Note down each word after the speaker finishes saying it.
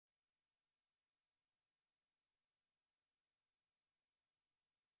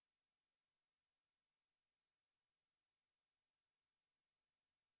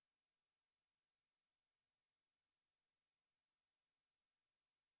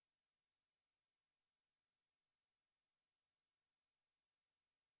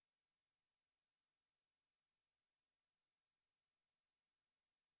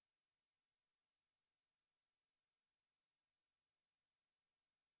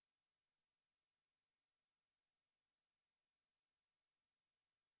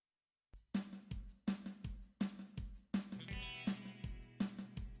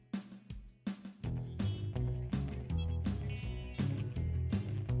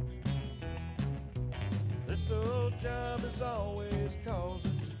This old job is always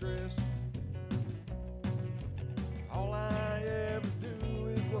causing stress. All I ever do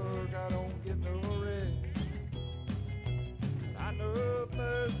is work, I don't get no rest. I know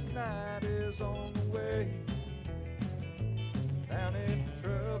Thursday night is on the way. Down in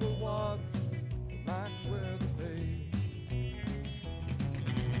troubled waters, Mike's where the pay.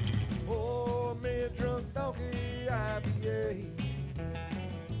 Pour me a drunk donkey IPA.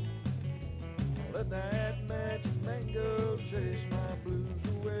 Let that magic mango chase my blues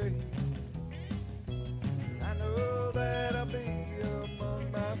away. I know that I'll be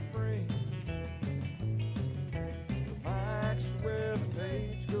among my friends. The Mike's where the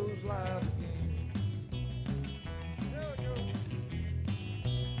page goes live again. There we go.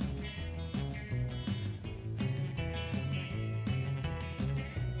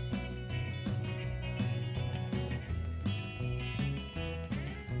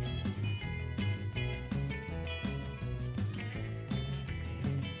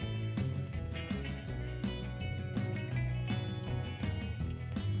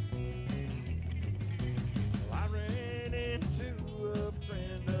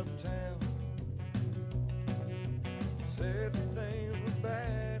 Said things were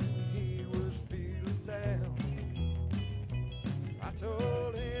bad and he was feeling down. I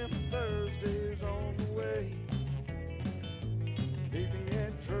told him Thursday's on the way. Meet me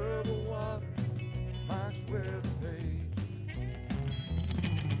at troubled waters, Mike's where the page.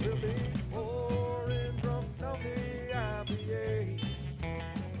 We'll be pouring drunk donkey IPA.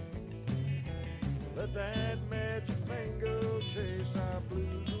 Let that magic mango chase our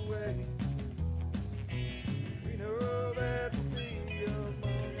blues away. We know that we're free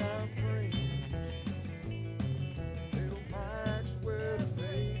among our friends. Little Mike's where the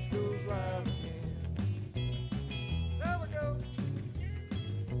page goes live again. There we go.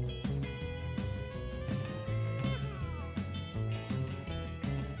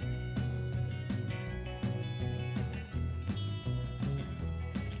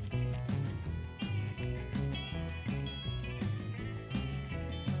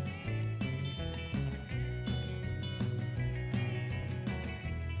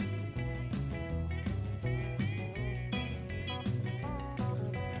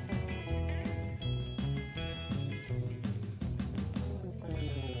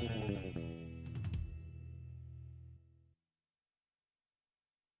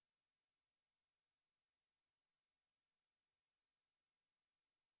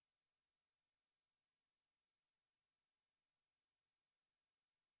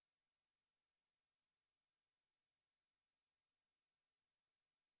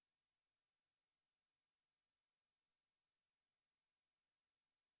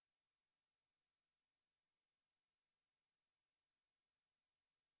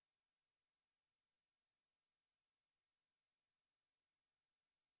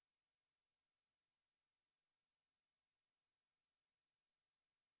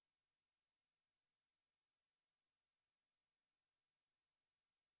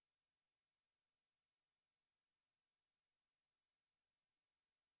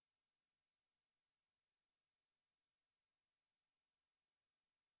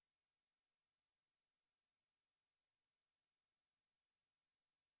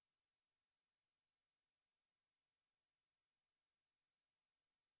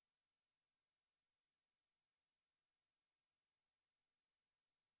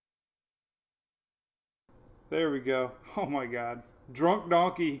 There we go. Oh my God. Drunk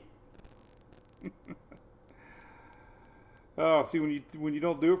donkey. Oh, see, when you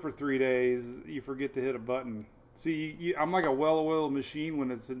don't do it for 3 days, you forget to hit a button. See, I'm like a well-oiled machine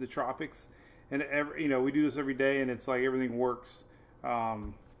when it's in the tropics, and we do this every day, and it's like everything works.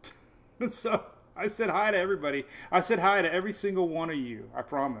 So I said hi to everybody. I said hi to every single one of you. I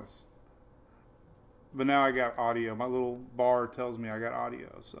promise. But now I got audio. My little bar tells me I got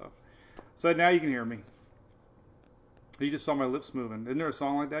audio. So now you can hear me. You just saw my lips moving. Isn't there a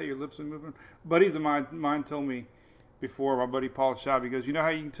song like that? Your lips are moving. Buddies of mine told me before. My buddy Paul Schaub, he goes, you know how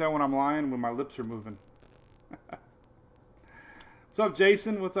you can tell when I'm lying? When my lips are moving. What's up,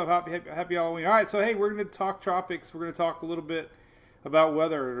 Jason? What's up? Happy Halloween. All right, so hey, we're going to talk tropics. We're going to talk a little bit about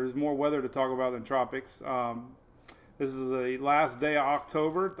weather. There's more weather to talk about than tropics. This is the last day of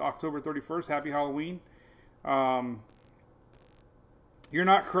October 31st. Happy Halloween. You're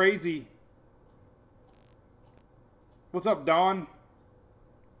not crazy. What's up, Don?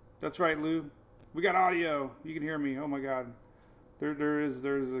 That's right, Lou. We got audio. You can hear me. Oh my God.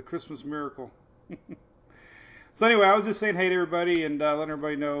 There's a Christmas miracle. So anyway, I was just saying hey to everybody and letting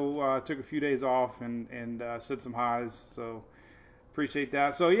everybody know I took a few days off and said some highs. So Appreciate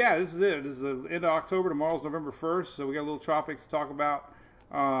that. So yeah, this is it. This is the end of October. Tomorrow's November 1st. So we got a little tropics to talk about.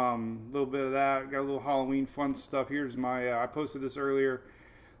 A little bit of that. Got a little Halloween fun stuff. Here's my, I posted this earlier.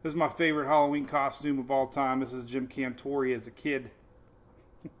 This is my favorite Halloween costume of all time. This is Jim Cantori as a kid.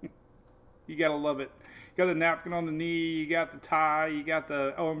 You gotta love it. You got the napkin on the knee. You got the tie. You got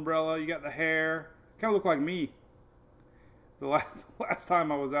the umbrella. You got the hair. Kind of look like me. The last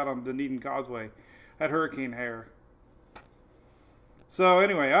time I was out on Dunedin Causeway, I had hurricane hair. So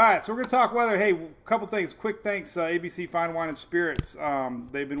anyway, all right, so we're going to talk weather. Hey, a couple things. Quick thanks, ABC Fine Wine and Spirits.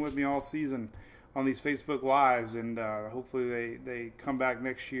 They've been with me all season on these Facebook Lives, and hopefully they come back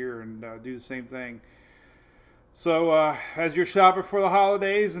next year and do the same thing. So as you're shopping for the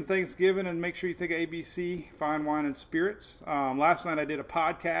holidays and Thanksgiving, and make sure you think of ABC Fine Wine and Spirits. Last night I did a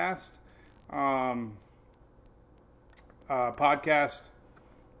podcast.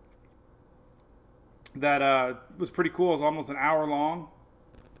 That was pretty cool. It was almost an hour long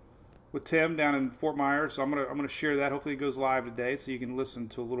with Tim down in Fort Myers. So I'm gonna share that. Hopefully it goes live today, so you can listen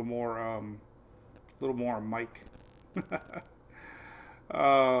to a little more on Mike.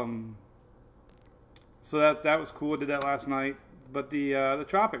 So that was cool. I did that last night. But the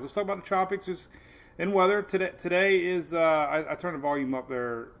tropics. Let's talk about the tropics. Is in weather today. Today is I turned the volume up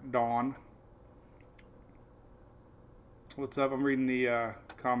there, Dawn. What's up? I'm reading the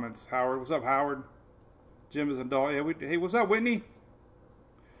comments. Howard, what's up, Howard? Jim is a dog. Yeah, hey, what's up, Whitney?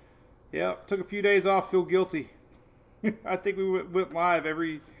 Yeah, took a few days off. Feel guilty. I think we went live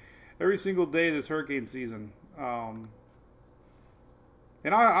every single day this hurricane season. And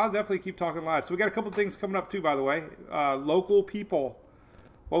I'll definitely keep talking live. So we got a couple things coming up too, by the way. Local people.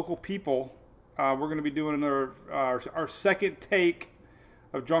 We're going to be doing another our second take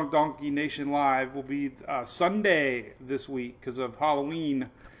of Drunk Donkey Nation Live will be Sunday this week because of Halloween.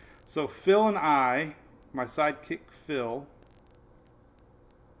 So Phil and I, my sidekick Phil.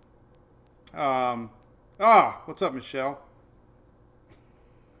 What's up, Michelle?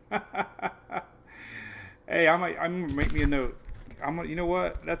 Hey, I'm gonna make me a note. You know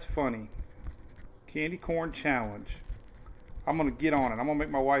what? That's funny. Candy corn challenge. I'm gonna get on it. I'm gonna make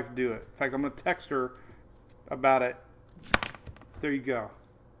my wife do it. In fact, I'm gonna text her about it. There you go.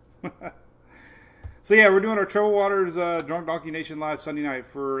 So yeah, we're doing our Troubled Waters Drunk Donkey Nation Live Sunday night.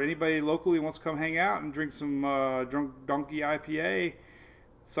 For anybody locally who wants to come hang out and drink some Drunk Donkey IPA,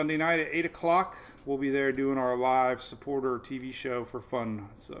 Sunday night at 8 o'clock, we'll be there doing our live supporter TV show for fun.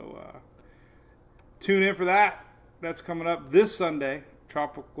 So tune in for that. That's coming up this Sunday.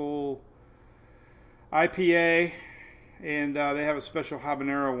 Tropical IPA, and they have a special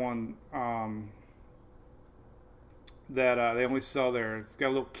habanero one that they only sell there. It's got a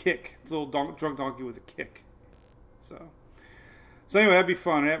little kick. It's a little drunk donkey with a kick. So anyway, that'd be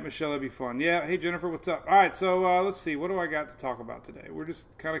fun. Yeah, Michelle, that'd be fun. Yeah, hey Jennifer, what's up? All right, so let's see. What do I got to talk about today? We're just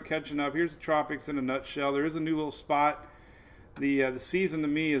kind of catching up. Here's the tropics in a nutshell. There is a new little spot. The season to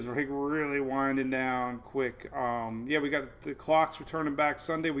me is like really winding down quick. Yeah, we got the clocks returning back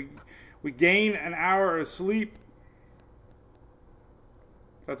Sunday. We gain an hour of sleep.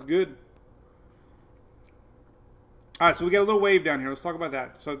 That's good. All right, so we got a little wave down here. Let's talk about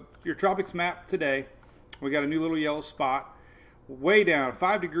that. So your tropics map today, we got a new little yellow spot. Way down,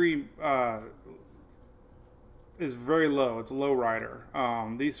 5 degree is very low. It's a low rider.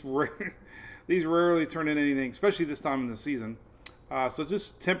 These rarely turn into anything, especially this time in the season. So it's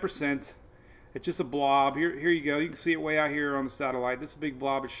just 10%. It's just a blob. Here you go. You can see it way out here on the satellite. This is a big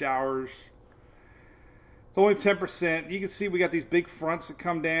blob of showers. It's only 10%. You can see we got these big fronts that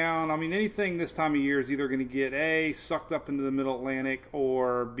come down. I mean, anything this time of year is either going to get A, sucked up into the middle Atlantic,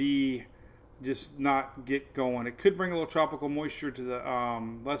 or B, just not get going. It could bring a little tropical moisture to the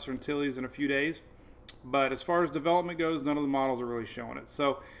Lesser Antilles in a few days. But as far as development goes, none of the models are really showing it.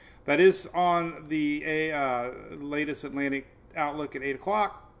 So that is on the latest Atlantic outlook at 8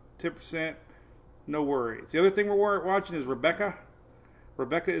 o'clock, 10%, no worries. The other thing we're watching is Rebecca.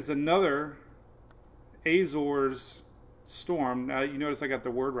 Rebecca is another Azores storm. Now, you notice I got the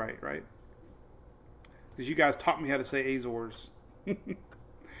word right? Because you guys taught me how to say Azores.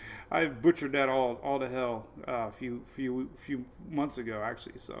 I butchered that all to hell a few months ago,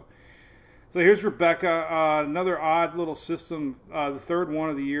 actually. So here's Rebecca, another odd little system, the third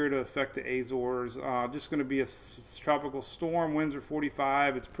one of the year to affect the Azores. Just going to be a tropical storm. Winds are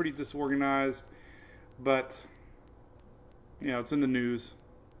 45. It's pretty disorganized, but you know it's in the news.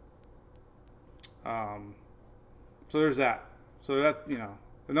 So there's that. So that, you know,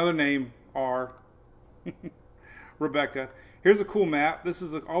 another name, R. Rebecca. Here's a cool map. This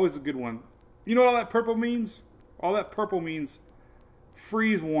is always a good one. You know what all that purple means? All that purple means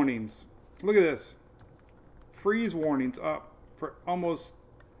freeze warnings. Look at this. Freeze warnings up for almost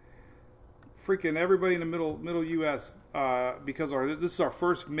freaking everybody in the middle U.S. Because this is our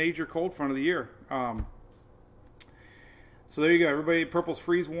first major cold front of the year. So there you go, everybody. Purple's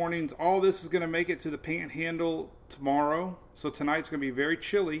freeze warnings. All this is going to make it to the Panhandle tomorrow. So tonight's going to be very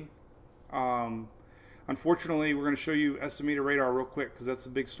chilly. Unfortunately, we're going to show you estimated radar real quick because that's the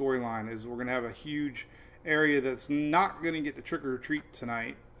big storyline. Is we're going to have a huge area that's not going to get the trick or treat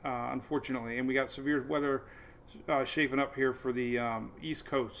tonight, unfortunately. And we got severe weather shaping up here for the East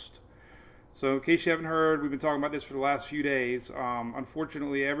Coast. So in case you haven't heard, we've been talking about this for the last few days.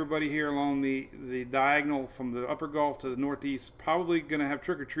 Unfortunately, everybody here along the diagonal from the upper Gulf to the Northeast probably going to have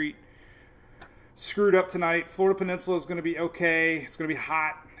trick-or-treat screwed up tonight. Florida Peninsula is going to be okay. It's going to be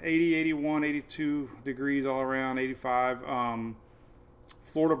hot, 80, 81, 82 degrees all around, 85.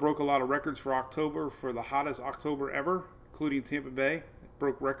 Florida broke a lot of records for October, for the hottest October ever, including Tampa Bay. It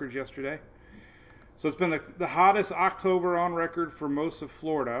broke records yesterday. So it's been the hottest October on record for most of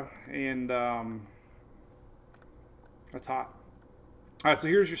Florida, and that's hot. All right, so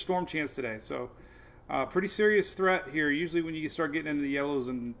here's your storm chance today. So pretty serious threat here, usually when you start getting into the yellows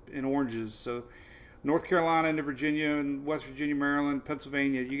and oranges. So North Carolina into Virginia and West Virginia, Maryland,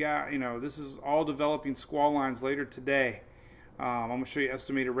 Pennsylvania, you got, this is all developing squall lines later today. I'm going to show you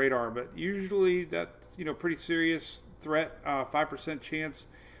estimated radar, but usually that's, pretty serious threat, 5% chance.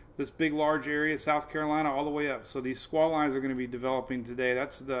 This big, large area, South Carolina, all the way up. So these squall lines are going to be developing today.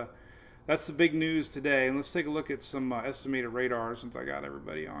 That's the big news today. And let's take a look at some estimated radar since I got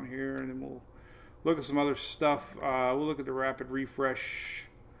everybody on here, and then we'll look at some other stuff. We'll look at the rapid refresh,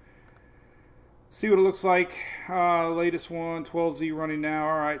 see what it looks like. Latest one, 12Z running now.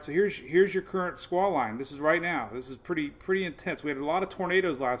 All right, so here's your current squall line. This is right now. This is pretty intense. We had a lot of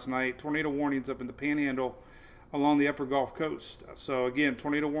tornadoes last night. Tornado warnings up in the Panhandle along the upper Gulf Coast. So again,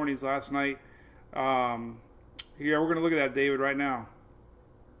 tornado warnings last night. Yeah, we're going to look at that, David, right now.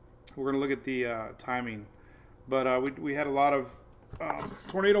 We're going to look at the timing. But we had a lot of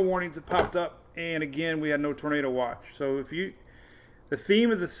tornado warnings that popped up, and again, we had no tornado watch. So the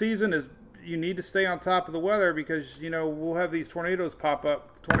theme of the season is you need to stay on top of the weather because, we'll have these tornadoes pop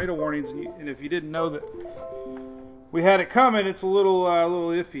up, tornado warnings, and if you didn't know that we had it coming, it's a little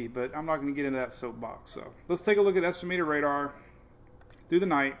iffy, but I'm not going to get into that soapbox. So let's take a look at estimated radar through the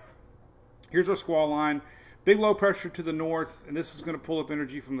night. Here's our squall line. Big low pressure to the north, and this is going to pull up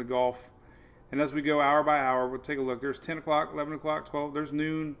energy from the Gulf. And as we go hour by hour, we'll take a look. There's 10 o'clock, 11 o'clock, 12. There's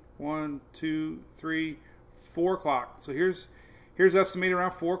noon, 1, 2, 3, 4 o'clock. So here's estimated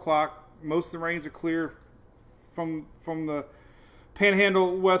around 4 o'clock. Most of the rains are clear from the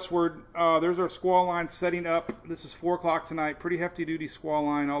Panhandle westward. There's our squall line setting up. This is 4 o'clock tonight. Pretty hefty duty squall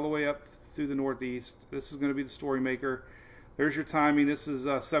line all the way up through the northeast. This is going to be the story maker. There's your timing. This is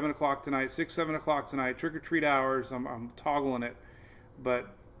 7 o'clock tonight, 6, 7 o'clock tonight. Trick or treat hours. I'm toggling it,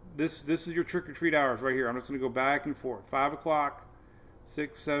 but this is your trick or treat hours right here. I'm just going to go back and forth. 5 o'clock,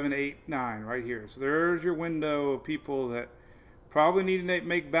 6, 7, 8, 9 right here. So there's your window of people that probably need to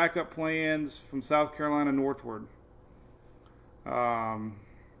make backup plans from South Carolina northward.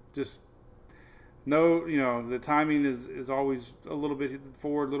 Just know, the timing is always a little bit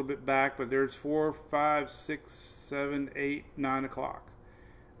forward, a little bit back, but there's 4, 5, 6, 7, 8, 9 o'clock.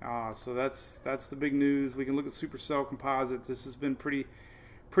 So that's the big news. We can look at supercell composites. This has been pretty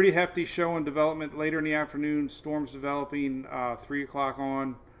hefty show and development later in the afternoon. Storms developing 3 o'clock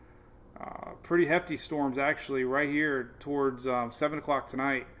on. Pretty hefty storms actually right here towards 7 o'clock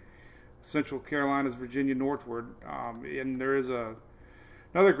tonight. Central Carolinas, Virginia northward, and there is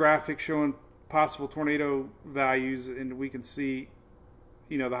another graphic showing possible tornado values, and we can see,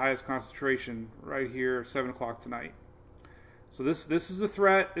 the highest concentration right here, 7 o'clock tonight. So this is the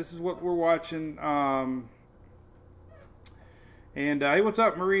threat. This is what we're watching. And hey, what's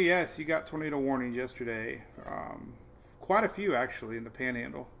up, Marie? Yes, you got tornado warnings yesterday. Quite a few actually in the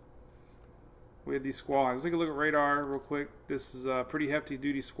Panhandle. We had these squall lines. Let's take a look at radar real quick. This is a pretty hefty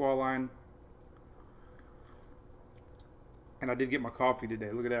duty squall line. And I did get my coffee today.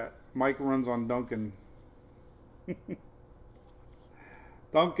 Look at that. Mike runs on Dunkin'.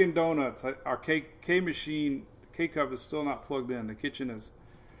 Dunkin' Donuts. Our K machine, K-Cup is still not plugged in. The kitchen is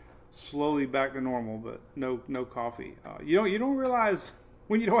slowly back to normal, but no coffee. You don't realize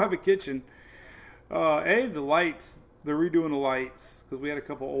when you don't have a kitchen. The lights. They're redoing the lights because we had a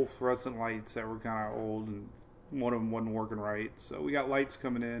couple old fluorescent lights that were kind of old, and one of them wasn't working right. So we got lights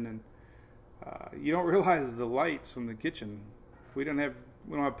coming in, and you don't realize the lights from the kitchen. We don't have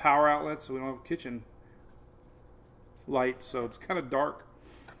power outlets, so we don't have kitchen lights, so it's kind of dark.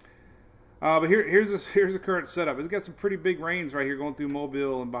 But here's the current setup. It's got some pretty big rains right here going through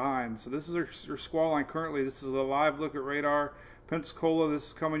Mobile and behind. So this is our squall line currently. This is a live look at radar. Pensacola, this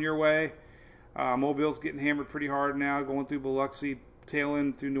is coming your way. Mobile's getting hammered pretty hard now, going through Biloxi, tail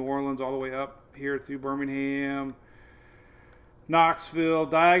end through New Orleans, all the way up here through Birmingham, Knoxville,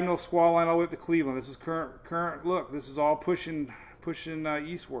 diagonal squall line all the way up to Cleveland. This is current look. This is all pushing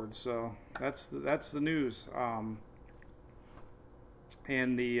eastward. So that's the news.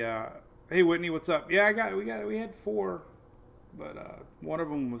 And the hey Whitney, what's up? Yeah, we had 4, but one of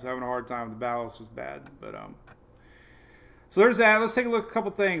them was having a hard time. The ballast was bad, but so there's that. Let's take a look at a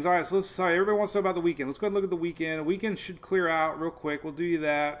couple things. All right, so everybody wants to know about the weekend. Let's go ahead and look at the weekend. The weekend should clear out real quick. We'll do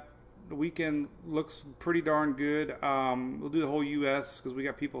that. The weekend looks pretty darn good. We'll do the whole U.S. because we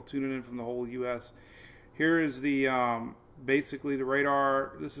got people tuning in from the whole U.S. Here is the basically the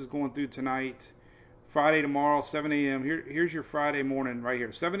radar. This is going through tonight. Friday tomorrow, 7 a.m. Here's your Friday morning right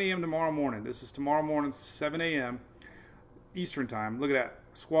here. 7 a.m. tomorrow morning. This is tomorrow morning, 7 a.m. Eastern time. Look at that.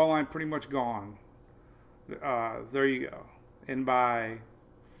 Squall line pretty much gone. There you go. And by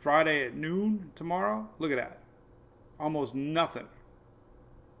Friday at noon tomorrow, look at that. Almost nothing.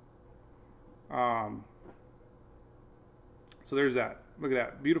 So there's that. Look at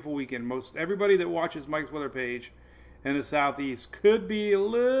that. Beautiful weekend. Most everybody that watches Mike's Weather Page in the southeast could be a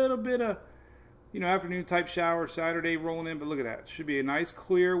little bit of, afternoon type shower Saturday rolling in, but look at that. It should be a nice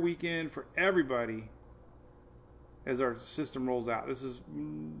clear weekend for everybody as our system rolls out.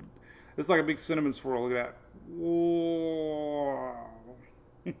 It's like a big cinnamon swirl. Look at that. Whoa.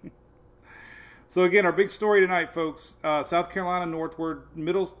 So again, our big story tonight, folks, South Carolina northward,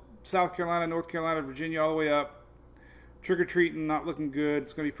 middle South Carolina, North Carolina, Virginia, all the way up. Trick-or-treating, not looking good.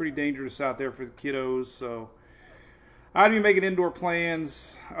 It's going to be pretty dangerous out there for the kiddos. So I'd be making indoor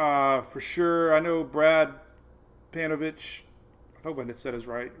plans for sure. I know Brad Panovich, I hope I said his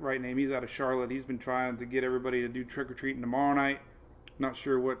right name. He's out of Charlotte. He's been trying to get everybody to do trick-or-treating tomorrow night. Not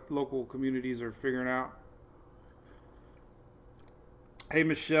sure what local communities are figuring out. Hey,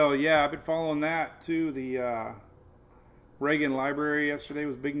 Michelle. Yeah, I've been following that, too. The Reagan Library yesterday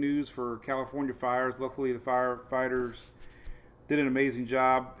was big news for California fires. Luckily, the firefighters did an amazing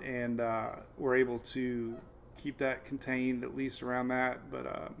job and were able to keep that contained, at least around that.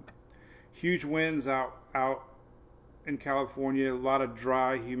 But huge winds out in California. A lot of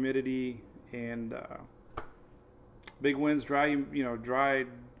dry humidity and big winds, dry,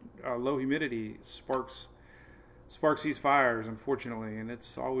 low humidity sparks these fires, unfortunately, and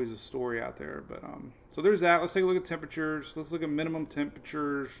it's always a story out there. But so there's that. Let's take a look at temperatures. Let's look at minimum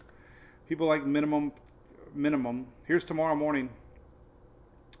temperatures. People like minimum. Here's tomorrow morning.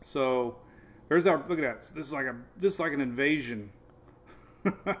 So there's our, look at that. This is like an invasion.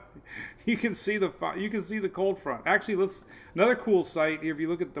 You can see the cold front. Actually, another cool sight here. If you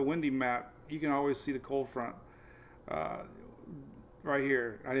look at the windy map, you can always see the cold front. Right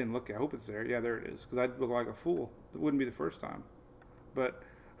here. I didn't look. I hope it's there. Yeah, there it is. Because I'd look like a fool. It wouldn't be the first time. But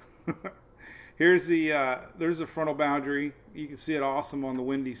there's the frontal boundary. You can see it awesome on the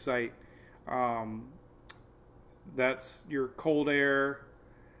windy site. That's your cold air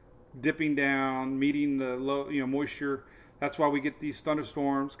dipping down, meeting the low, moisture. That's why we get these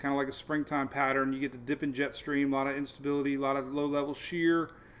thunderstorms, kind of like a springtime pattern. You get the dipping jet stream, a lot of instability, a lot of low-level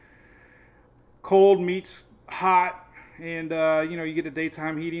shear. Cold meets hot. And, you get the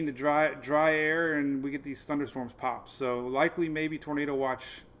daytime heating, the dry air, and we get these thunderstorms pop. So likely maybe tornado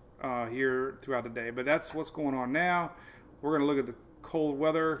watch here throughout the day. But that's what's going on now. We're going to look at the cold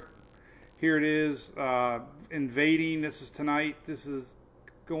weather. Here it is, invading. This is tonight. This is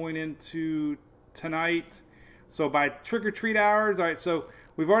going into tonight. So by trick-or-treat hours, all right, so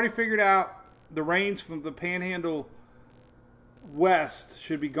we've already figured out the rains from the Panhandle west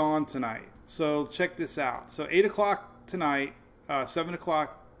should be gone tonight. So check this out. So 8 o'clock tonight, 7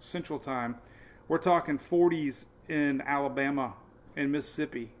 o'clock Central Time, we're talking 40s in Alabama and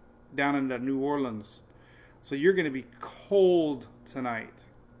Mississippi, down into New Orleans. So you're going to be cold tonight.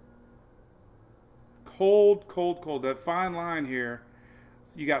 Cold, cold, cold. That fine line here.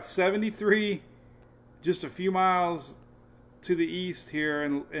 You got 73 just a few miles to the east here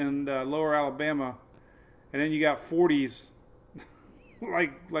in lower Alabama. And then you got 40s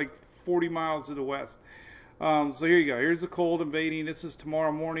like 40 miles to the west. So here you go. Here's the cold invading. This is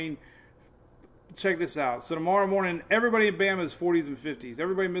tomorrow morning. Check this out. So tomorrow morning, everybody in Bama is 40s and 50s.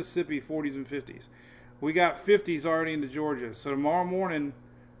 Everybody in Mississippi, 40s and 50s. We got 50s already into Georgia. So tomorrow morning,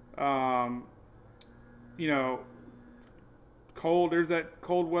 cold. There's that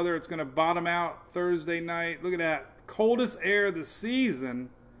cold weather. It's going to bottom out Thursday night. Look at that. Coldest air of the season.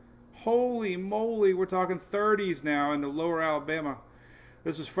 Holy moly. We're talking 30s now in the lower Alabama.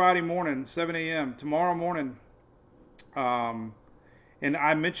 This is Friday morning, 7 a.m. Tomorrow morning, and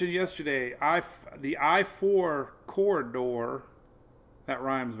I mentioned yesterday, the I-4 corridor, that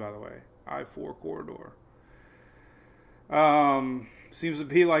rhymes, by the way, I-4 corridor, seems to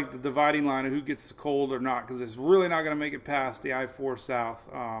be like the dividing line of who gets the cold or not, because it's really not going to make it past the I-4 south,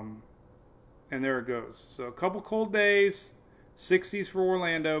 and there it goes. So a couple cold days, 60s for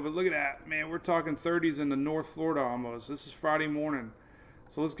Orlando, but look at that, man, we're talking 30s in the North Florida almost. This is Friday morning,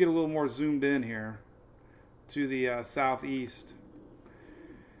 so let's get a little more zoomed in here to the southeast.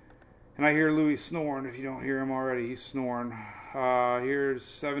 And I hear Louis snoring. If you don't hear him already, he's snoring. Here's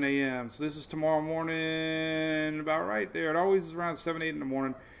 7 a.m. So this is tomorrow morning, about right there. It always is around 7, 8 in the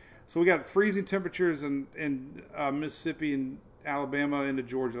morning. So we got freezing temperatures in Mississippi and Alabama into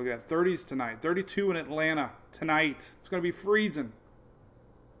Georgia. Look at that, 30s tonight. 32 in Atlanta tonight. It's going to be freezing.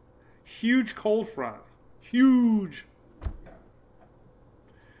 Huge cold front. Huge.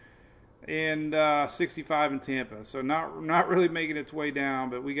 And 65 in Tampa. So not really making its way down,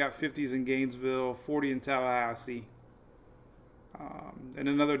 but we got 50s in Gainesville, 40 in Tallahassee. And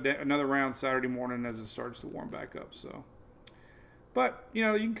another round Saturday morning as it starts to warm back up. So, but you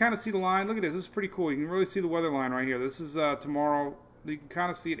know, you can kind of see the line. Look at this. This is pretty cool. You can really see the weather line right here. This is tomorrow. You can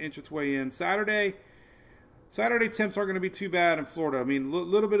kind of see it inch its way in. Saturday temps aren't going to be too bad in Florida. I mean, a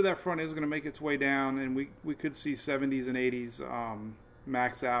little bit of that front is going to make its way down, and we could see 70s and 80s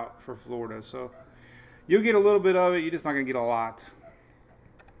max out for Florida. So you'll get a little bit of it. You're just not going to get a lot.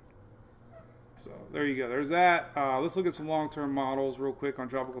 So there you go. There's that. Let's look at some long-term models real quick on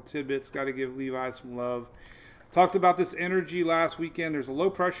Tropical Tidbits. Got to give Levi some love. Talked about this energy last weekend. There's a low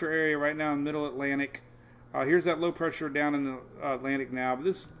pressure area right now in Middle Atlantic. Here's that low pressure down in the Atlantic now. But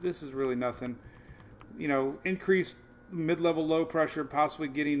this is really nothing. You know, increased mid-level low pressure, possibly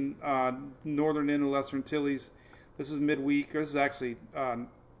getting northern into Lesser Antilles. This is midweek. This is actually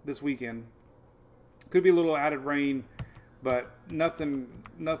this weekend. Could be a little added rain, but nothing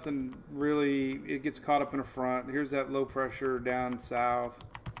really. It gets caught up in a front. Here's that low pressure down south,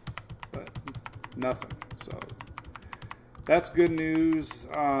 but nothing. So that's good news.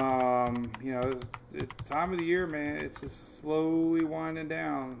 You know, it's time of the year, man. It's just slowly winding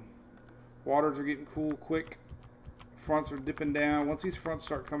down. Waters are getting cool quick. Fronts are dipping down. Once these fronts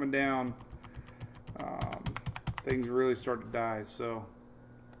start coming down, things really start to die. So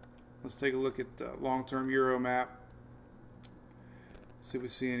let's take a look at long-term Euro map. See if we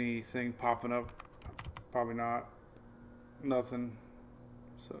see anything popping up. Probably not. Nothing.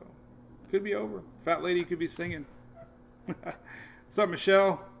 So could be over. Fat lady could be singing. What's up,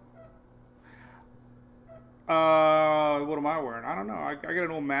 Michelle? What am I wearing? I don't know. I got an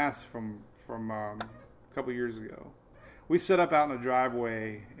old mask from a couple years ago. We set up out in the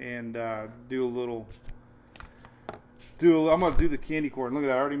driveway and do a little. I'm gonna do the candy corn. Look at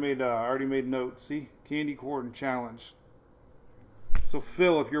that. I already made notes. See, candy corn challenge. So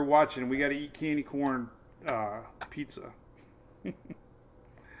Phil, if you're watching, we got to eat candy corn pizza.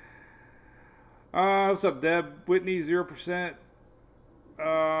 What's up, Deb? Whitney 0%.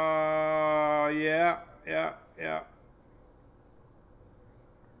 Yeah.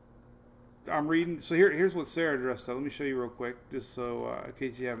 I'm reading. So here's what Sarah dressed up. Let me show you real quick, just so in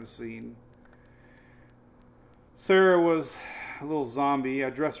case you haven't seen. Sarah was a little zombie. I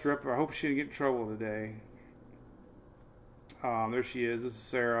dressed her up. I hope she didn't get in trouble today. There she is. This is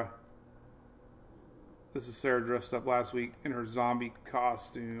Sarah. This is Sarah dressed up last week in her zombie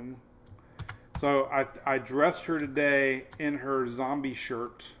costume. So I dressed her today in her zombie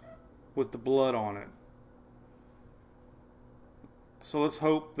shirt with the blood on it. So let's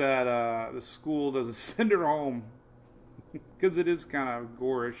hope that the school doesn't send her home, because it is kind of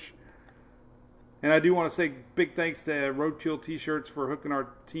gorish. And I do want to say big thanks to Roadkill T-shirts for hooking our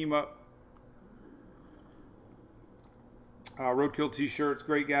team up. Roadkill T-shirts,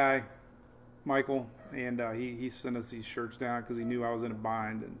 great guy, Michael, and he sent us these shirts down because he knew I was in a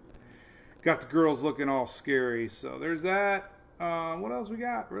bind and got the girls looking all scary. So there's that. What else we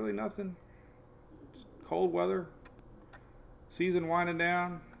got? Really nothing. Just cold weather. Season winding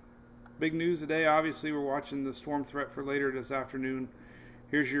down. Big news today. Obviously, we're watching the storm threat for later this afternoon.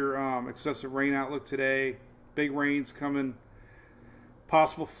 Here's your excessive rain outlook today. Big rains coming.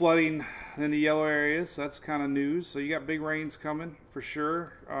 Possible flooding in the yellow areas. That's kind of news. So you got big rains coming for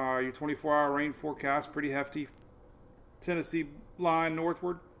sure. Your 24-hour rain forecast, pretty hefty. Tennessee line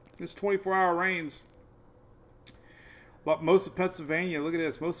northward. It's 24-hour rains. But most of Pennsylvania, look at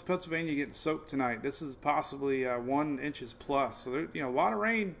this. Most of Pennsylvania getting soaked tonight. This is possibly 1 inches plus. So there, a lot of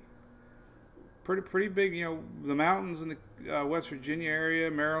rain. Pretty big. The mountains in the West Virginia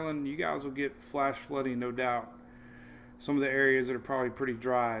area, Maryland. You guys will get flash flooding, no doubt. some of the areas that are probably pretty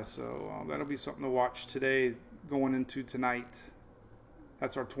dry. So that'll be something to watch today going into tonight.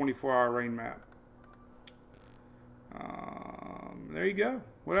 That's our 24-hour rain map. There you go.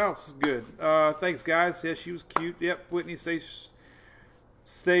 What else is good? Thanks, guys. Yeah, she was cute. Yep, Whitney, stay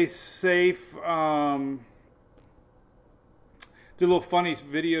safe. Did a little funny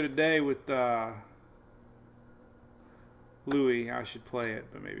video today with Louie. I should play it,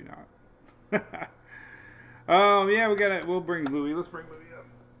 but maybe not. Yeah, we'll bring Louie. Let's bring Louie up.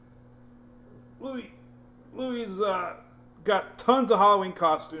 Louie's got tons of Halloween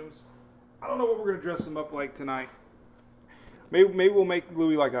costumes. I don't know what we're gonna dress him up like tonight. Maybe we'll make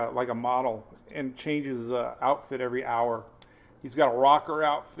Louie like a model and change his outfit every hour. He's got a rocker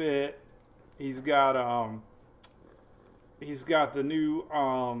outfit. He's got the new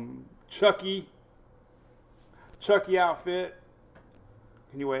Chucky outfit.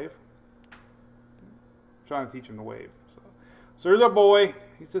 Can you wave? I'm trying to teach him to wave. So there's our boy.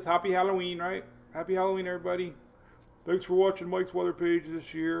 He says Happy Halloween, right? Happy Halloween, everybody. Thanks for watching Mike's Weather Page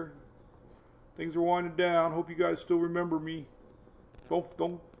this year. Things are winding down. Hope you guys still remember me.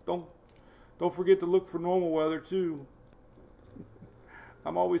 Don't forget to look for normal weather too.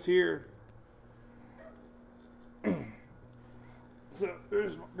 I'm always here. So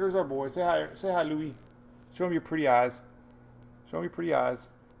there's our boy. Say hi, Louie. Show him your pretty eyes. Show him your pretty eyes.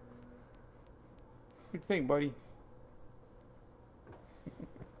 What do you think, buddy?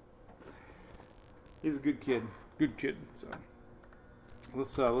 He's a good kid. Good kid. So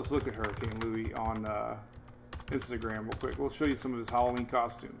let's look at Hurricane Louie on Instagram real quick. We'll show you some of his Halloween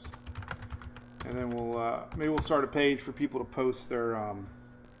costumes, and then maybe we'll start a page for people to post their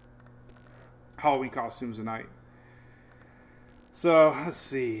Halloween costumes tonight. So let's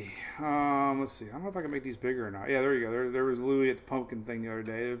see. I don't know if I can make these bigger or not. Yeah, there you go. There was Louie at the pumpkin thing the other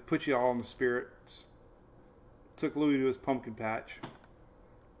day. It put you all in the spirit. Took Louie to his pumpkin patch.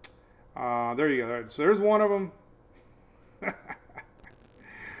 There you go. So there's one of them.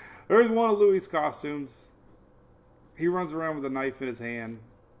 There's one of Louie's costumes. He runs around with a knife in his hand.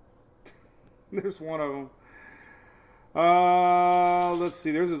 There's one of them. Let's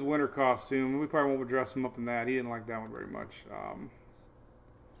see. There's his winter costume. We probably won't dress him up in that. He didn't like that one very much.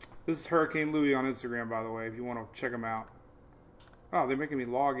 This is Hurricane Louie on Instagram, by the way, if you want to check him out. Oh, they're making me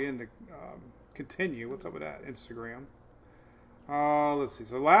log in to continue. What's up with that? Instagram. Let's see.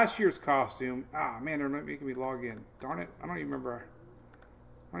 So last year's costume. Ah, man, they're not making me log in. Darn it. I don't even remember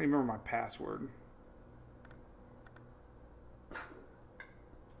my password.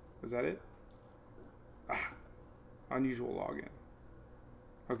 Is that it? Ah, unusual login.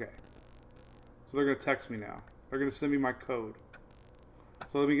 Okay. So they're going to text me now. They're going to send me my code.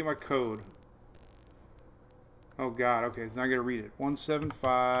 So let me get my code. Oh, God. Okay, so now I got to read it.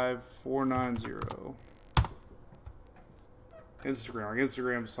 175490. Instagram.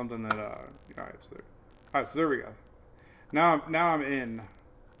 Instagram's something that, all right, so there we go. Now I'm in.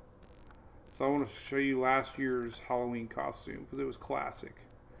 So I want to show you last year's Halloween costume because it was classic.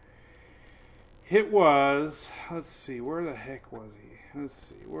 It was, let's see, where the heck was he? Let's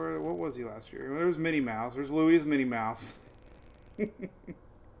see, what was he last year? There was Minnie Mouse. There's Louie's Minnie Mouse. I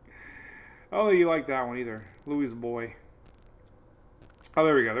don't think you like that one either. Louie's boy. Oh,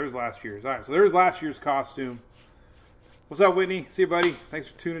 there we go. There's last year's. All right, so there's last year's costume. What's up, Whitney? See you, buddy. Thanks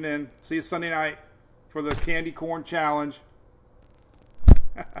for tuning in. See you Sunday night for the Candy Corn Challenge.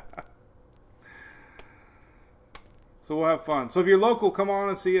 So we'll have fun. So if you're local, come on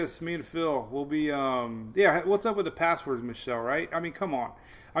and see us. Me and Phil. We'll be, yeah, what's up with the passwords, Michelle, right? I mean, come on.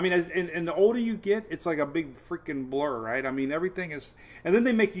 I mean, and the older you get, it's like a big freaking blur, right? I mean, everything is, and then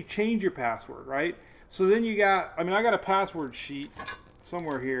they make you change your password, right? So then you got, I mean, I got a password sheet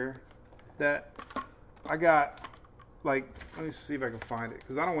somewhere here that I got, like, let me see if I can find it,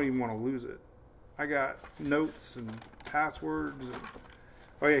 because I don't even want to lose it. I got notes and passwords and,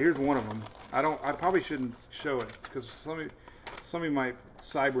 oh yeah, here's one of them. I probably shouldn't show it because somebody might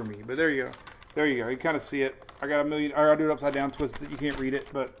cyber me. But there you go. There you go. You kind of see it. I got a million. Or I'll do it upside down, twist it. You can't read it,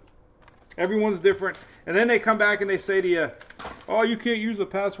 but everyone's different. And then they come back and they say to you, "Oh, you can't use the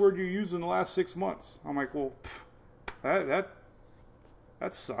password you used in the last 6 months." I'm like, "Well, that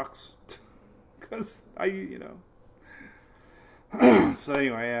sucks," because you know. So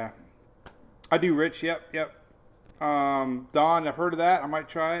anyway, yeah. I do, Rich. Yep. Dawn, I've heard of that. I might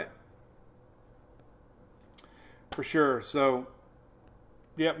try it. For sure. So,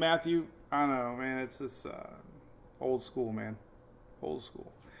 yep, Matthew. I don't know, man. It's just old school, man. Old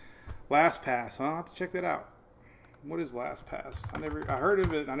school. LastPass. I'll have to check that out. What is LastPass? I heard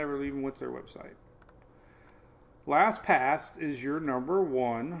of it. I never even went to their website. LastPass is your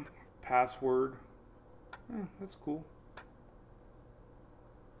 #1 password. That's cool.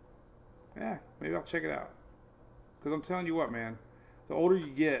 Yeah, maybe I'll check it out. Because I'm telling you what, man, the older you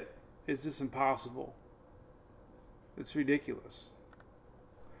get, it's just impossible. It's ridiculous.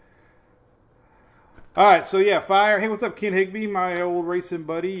 All right, so yeah, fire. Hey, what's up, Ken Higby, my old racing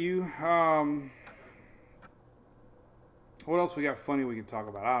buddy? You, what else we got funny we can talk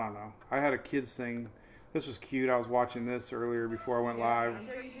about? I don't know. I had a kids thing. This was cute. I was watching this earlier before I went live. I'm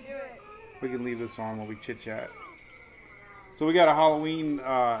sure you should do it. We can leave this on while we chit chat. So we got a Halloween.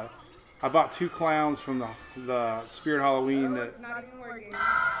 I bought 2 clowns from the Spirit Halloween that It's not even working.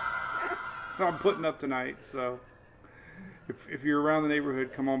 I'm putting up tonight. So if you're around the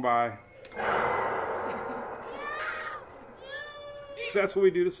neighborhood, come on by. That's what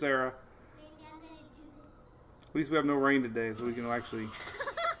we do to Sarah. At least we have no rain today, so we can actually. You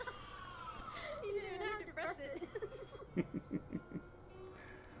didn't have to press it.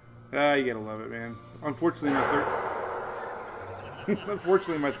 Ah, you gotta love it, man. Unfortunately,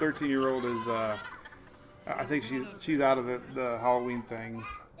 my 13-year-old is. I think she's out of the Halloween thing.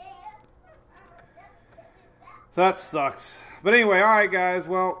 So that sucks. But anyway, all right, guys.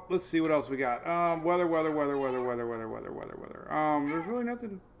 Well, let's see what else we got. Weather. There's really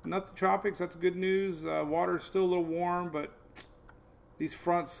nothing tropics. That's good news. Water's still a little warm, but these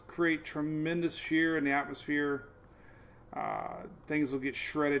fronts create tremendous shear in the atmosphere. Things will get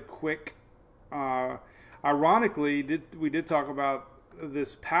shredded quick. Ironically, we did talk about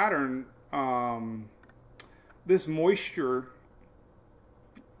this pattern, this moisture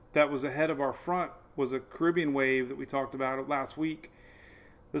that was ahead of our front was a Caribbean wave that we talked about last week.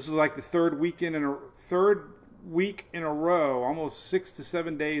 This is like the third week in a row, almost 6 to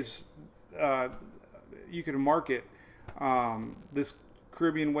 7 days. You could mark it. This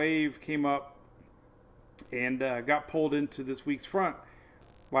Caribbean wave came up and got pulled into this week's front.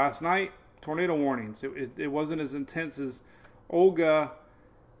 Last night, tornado warnings. It wasn't as intense as Olga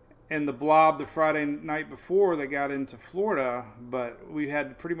and the blob the Friday night before that got into Florida, but we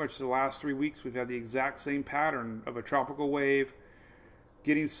had pretty much the last 3 weeks, we've had the exact same pattern of a tropical wave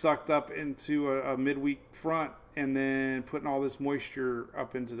getting sucked up into a midweek front and then putting all this moisture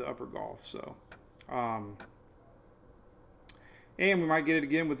up into the upper Gulf. So, and we might get it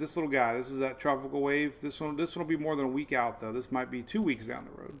again with this little guy. This is that tropical wave. This one will be more than a week out, though. This might be 2 weeks down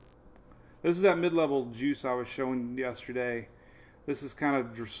the road. This is that mid-level juice I was showing yesterday. This is kind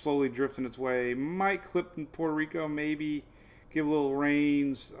of slowly drifting its way. Might clip in Puerto Rico, maybe give a little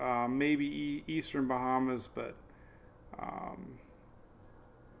rains, maybe eastern Bahamas, but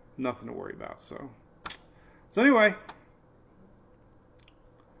nothing to worry about. So anyway,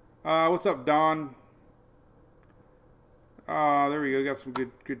 what's up, Don? There we go. Got some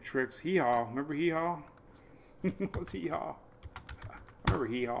good tricks. Hee-haw. Remember hee-haw? What's hee-haw? I remember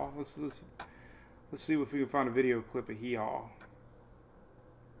hee-haw. Let's see if we can find a video clip of hee-haw.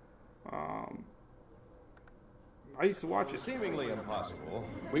 I used to watch it. Seemingly impossible,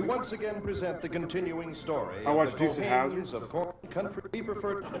 we once again present the continuing story. I watched Dukes of Hazzard. Of country we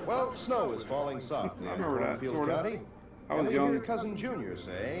prefer. Well, snow is falling softly. I remember that, Cornfield sort of. County. I was And young. Your cousin Junior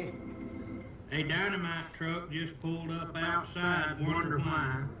say, A dynamite truck just pulled up outside, wonder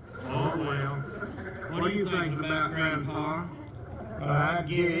why. Oh well. What do you think about Grandpa? I'd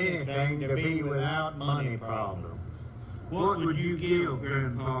give anything to be without money problem. What would you give,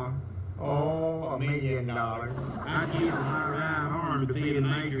 Grandpa? Oh, $1 million. I'd give my right arm to be a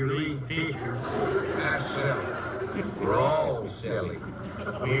major league pitcher. That's silly. We're all silly.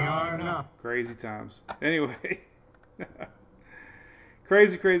 We are not. Crazy times. Anyway.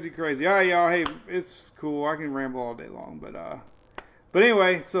 Crazy. All right, y'all. Hey, it's cool. I can ramble all day long, but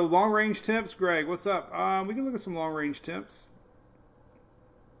anyway. So long range temps, Greg. What's up? We can look at some long range temps.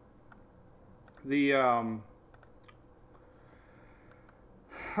 Let's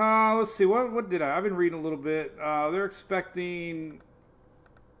see. What did I've been reading a little bit. They're expecting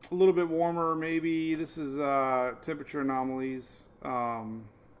a little bit warmer. Maybe this is temperature anomalies.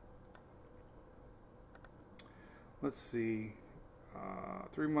 Let's see.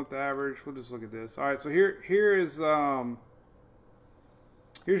 3-month average. We'll just look at this. All right, so here is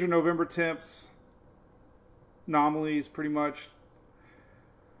here's your November temps. Anomalies, pretty much.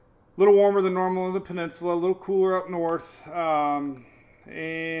 A little warmer than normal in the peninsula. A little cooler up north.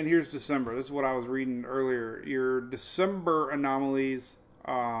 And here's December. This is what I was reading earlier. Your December anomalies,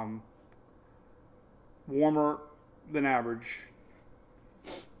 warmer than average.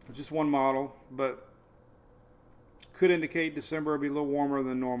 Just one model, but could indicate December will be a little warmer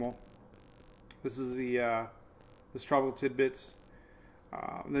than normal. This is the this tropical tidbits.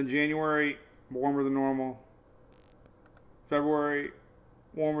 Then January, warmer than normal. February,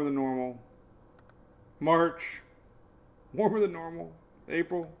 warmer than normal. March, warmer than normal.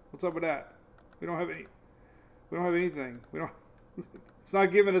 April, what's up with that? We don't have any. We don't have anything. We don't. It's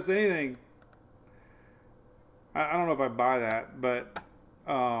not giving us anything. I don't know if I buy that, but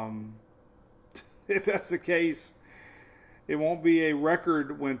if that's the case, it won't be a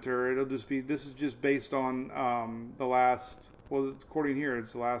record winter. It'll just be. This is just based on the last. Well, according here,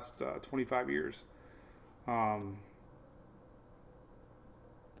 it's the last 25 years.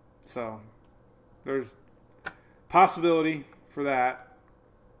 So there's possibility for that.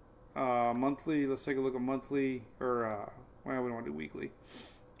 Monthly. Let's take a look at monthly, or well, we don't want to do weekly.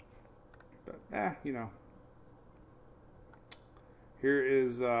 But you know. Here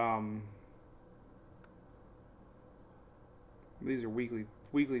is these are weekly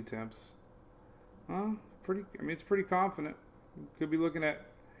temps. Pretty. I mean, it's pretty confident. Could be looking at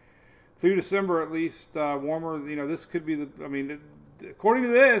through December at least warmer. You know, this could be the. I mean, according to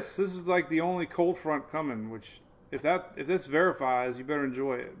this is like the only cold front coming. Which, if this verifies, you better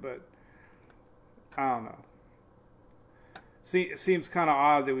enjoy it. But I don't know. It seems kind of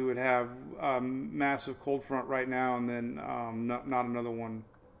odd that we would have a massive cold front right now and then not another one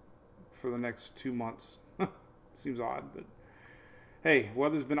for the next 2 months. Seems odd, but hey,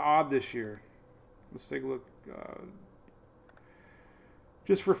 weather's been odd this year. Let's take a look.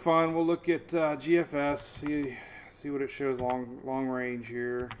 Just for fun, we'll look at GFS, see what it shows long range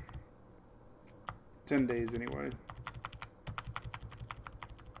here. 10 days anyway.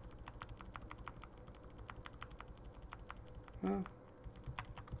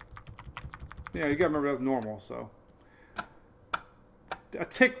 Yeah, you gotta remember that's normal, so a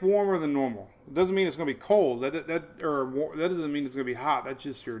tick warmer than normal. It doesn't mean it's gonna be cold. That doesn't mean it's gonna be hot. That's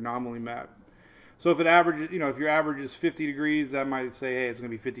just your anomaly map. So if it averages, you know, if your average is 50 degrees, that might say, hey, it's gonna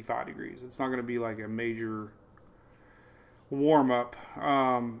be 55 degrees. It's not gonna be like a major warm up.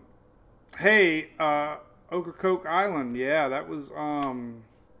 Hey, Ocracoke Island, yeah, that was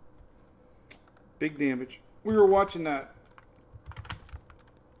big damage. We were watching that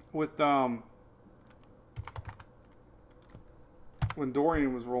with when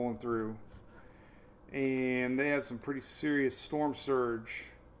Dorian was rolling through, and they had some pretty serious storm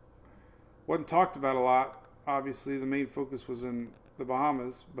surge. Wasn't talked about a lot. Obviously, the main focus was in the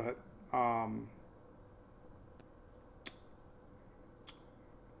Bahamas, but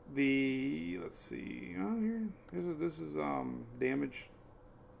let's see. Here, this is damage.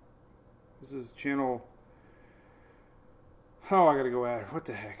 This is channel. Oh, I gotta go ad. What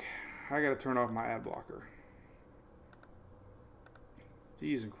the heck? I gotta turn off my ad blocker.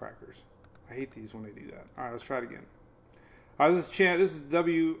 Cheese and crackers. I hate these when they do that. All right, let's try it again. This is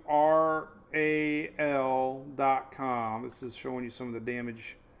WRAL.com. This is showing you some of the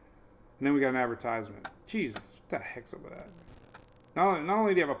damage. And then we got an advertisement. Jesus, what the heck's up with that? Not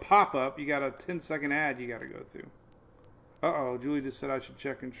only do you have a pop-up, you got a 10-second ad you got to go through. Uh-oh, Julie just said I should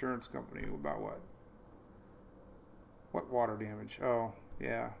check insurance company. About what? What water damage? Oh,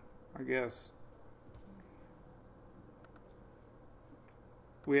 yeah, I guess.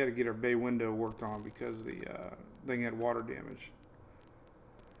 We had to get our bay window worked on because the thing had water damage.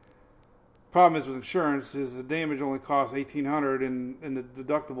 Problem is with insurance is the damage only costs $1,800 and the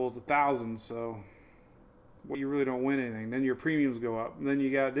deductible is $1,000. So you really don't win anything. Then your premiums go up, and then you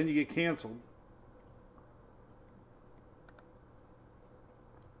get canceled.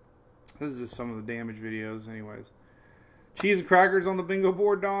 This is just some of the damage videos, anyways. Cheese and crackers on the bingo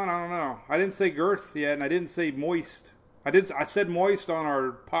board, Dawn? I don't know. I didn't say girth yet, and I didn't say moist. I said moist on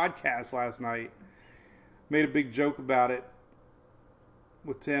our podcast last night. Made a big joke about it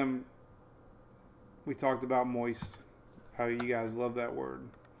with Tim. We talked about moist. How you guys love that word.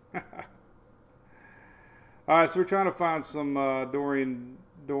 Alright, so we're trying to find some Dorian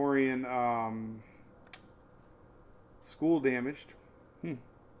school damaged.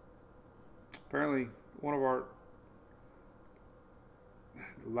 Apparently one of our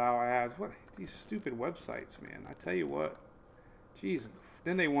allow ads. What these stupid websites, man? I tell you what. Jeez.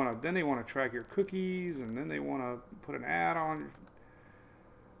 Then they want to track your cookies, and then they want to put an ad on your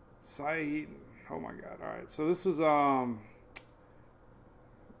site. Oh my God! All right. So this is one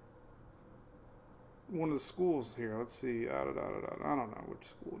of the schools here. Let's see. I don't know which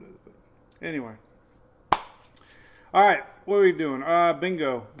school it is, but anyway. All right. What are we doing?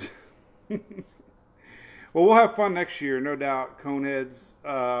 Bingo. Well, we'll have fun next year, no doubt, Coneheads.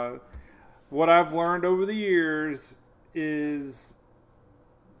 What I've learned over the years is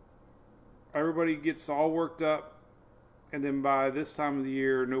everybody gets all worked up, and then by this time of the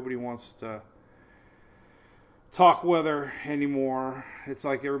year, nobody wants to talk weather anymore. It's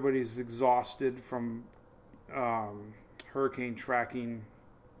like everybody's exhausted from hurricane tracking.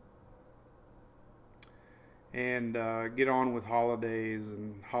 and get on with holidays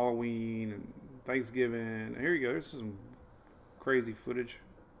and Halloween and Thanksgiving. Here you go. This is some crazy footage.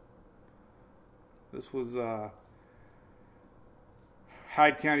 This was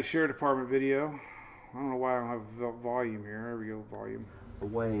Hyde County Sheriff Department video. I don't know why I don't have volume here. There we go, volume. The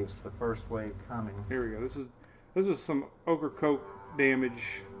waves, the first wave coming. Here we go. This is some Ocracoke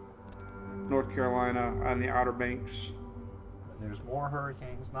damage, North Carolina, on the Outer Banks. There's more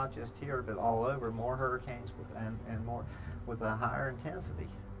hurricanes, not just here, but all over. More hurricanes and more with a higher intensity.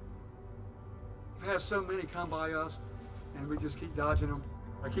 We've had so many come by us, and we just keep dodging them.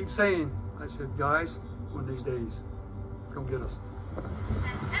 I keep saying, I said, guys, one of these days, come get us. And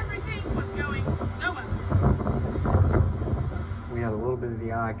everything was going so well. We had a little bit of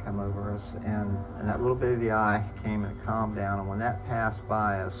the eye come over us, and that little bit of the eye came and calmed down, and when that passed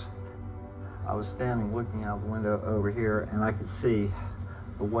by us, I was standing looking out the window over here, and I could see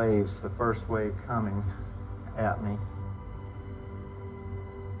the waves, the first wave coming at me.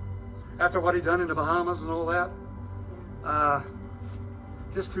 After what he done in the Bahamas and all that,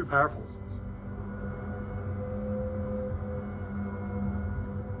 just too powerful.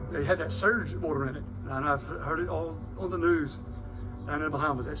 They had that surge water in it, and I've heard it all on the news down in the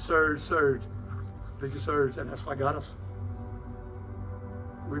Bahamas. That surge, biggest surge, and that's what got us.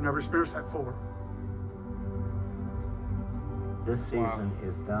 We've never experienced that before. This season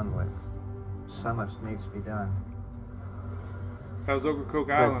is done with. So much needs to be done. That was Ocracoke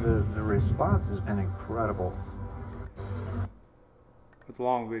But Island. the response has been incredible. It's a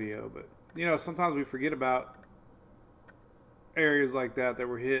long video, but you know, sometimes we forget about areas like that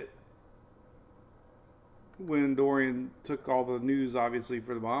were hit when Dorian took all the news, obviously,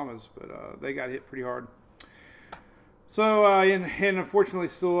 for the Bahamas, but they got hit pretty hard. So, and unfortunately,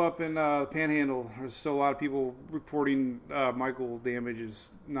 still up in the Panhandle, there's still a lot of people reporting Michael damage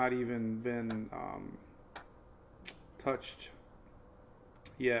has not even been touched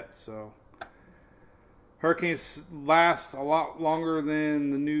yet. So, hurricanes last a lot longer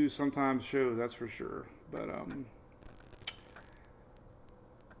than the news sometimes shows, that's for sure. But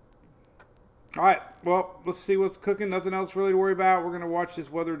all right, well, let's see what's cooking. Nothing else really to worry about. We're going to watch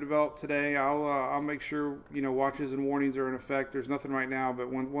this weather develop today. I'll make sure, you know, watches and warnings are in effect. There's nothing right now, but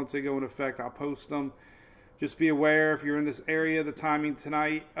once they go in effect, I'll post them. Just be aware, if you're in this area, the timing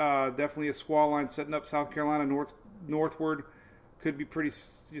tonight, definitely a squall line setting up South Carolina northward. Could be pretty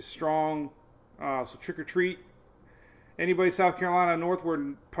strong, so trick or treat. Anybody South Carolina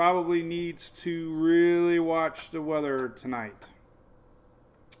northward probably needs to really watch the weather tonight.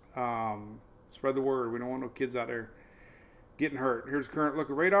 Spread the word. We don't want no kids out there getting hurt. Here's the current look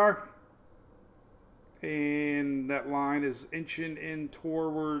at radar. And that line is inching in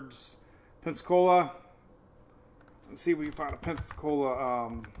towards Pensacola. Let's see if we can find a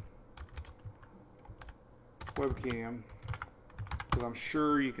Pensacola webcam, because I'm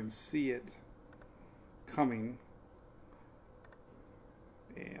sure you can see it coming.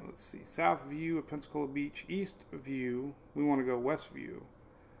 And let's see. South view of Pensacola Beach. East view. We want to go west view.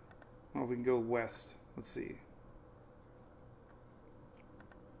 I don't know if we can go west. Let's see.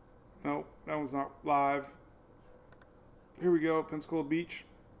 Nope, that one's not live. Here we go, Pensacola Beach.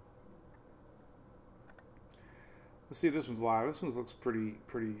 Let's see if this one's live. This one looks pretty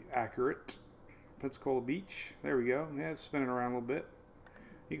accurate. Pensacola Beach. There we go. Yeah, it's spinning around a little bit.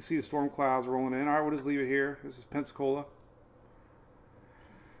 You can see the storm clouds rolling in. All right, we'll just leave it here. This is Pensacola.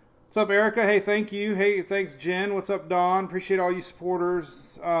 What's up, Erica? Hey, thank you. Hey, thanks, Jen. What's up, Dawn? Appreciate all you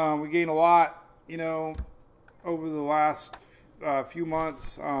supporters. We gained a lot, you know, over the last few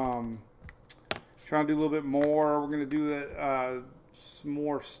months. Trying to do a little bit more. We're going to do some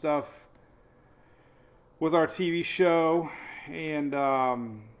more stuff with our TV show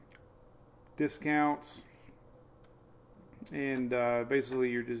and discounts. And basically,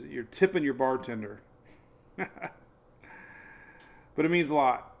 you're tipping your bartender. But it means a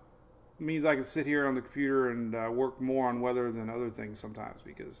lot. It means I can sit here on the computer and work more on weather than other things sometimes,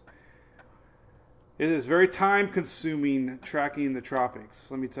 because it is very time consuming tracking the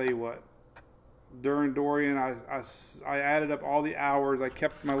tropics. Let me tell you what. During Dorian, I added up all the hours. I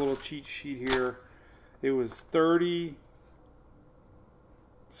kept my little cheat sheet here. It was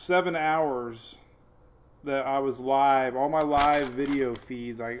 37 hours that I was live. All my live video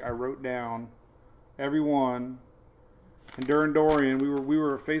feeds I wrote down, every one. And during Dorian, we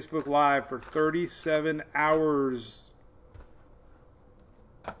were Facebook Live for 37 hours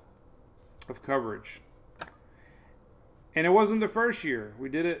of coverage. And it wasn't the first year. We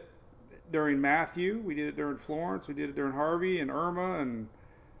did it during Matthew. We did it during Florence. We did it during Harvey and Irma and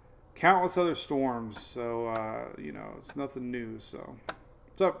countless other storms. So, you know, it's nothing new. So,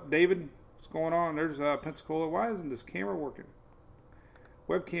 what's up, David? What's going on? There's Pensacola. Why isn't this camera working?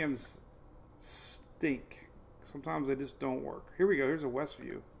 Webcams stink. Sometimes they just don't work. Here we go. Here's a west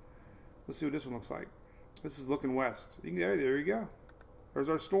view. Let's see what this one looks like. This is looking west. You can, there you go. There's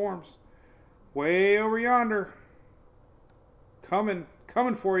our storms. Way over yonder. Coming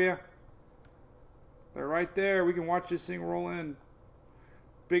for you. They're right there. We can watch this thing roll in.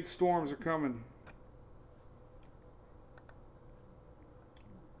 Big storms are coming.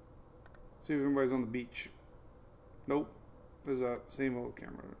 See if anybody's on the beach. Nope. There's a same old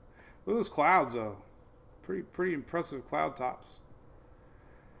camera. Look at those clouds, though. Pretty impressive cloud tops.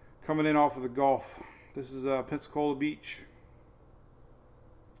 Coming in off of the Gulf. This is Pensacola Beach.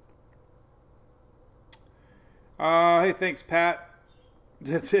 Hey, thanks, Pat.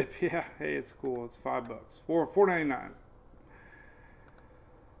 The tip, yeah. Hey, it's cool. It's $5. $4.99.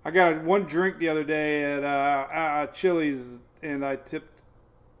 I got one drink the other day at Chili's, and I tipped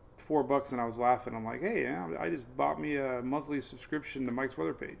 $4, and I was laughing. I'm like, hey, I just bought me a monthly subscription to Mike's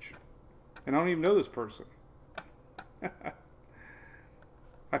Weather Page, and I don't even know this person.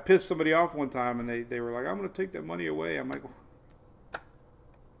 I pissed somebody off one time, and they were like, I'm going to take that money away. I'm like,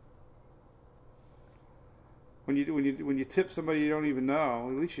 when you tip somebody you don't even know,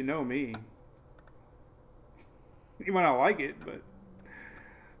 at least you know me. You might not like it, but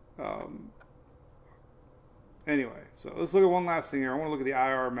anyway, so let's look at one last thing here. I want to look at the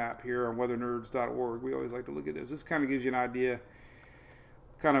IR map here on weathernerds.org. We always like to look at this. This kind of gives you an idea.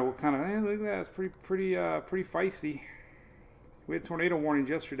 Hey, look at that. It's pretty feisty. We had tornado warnings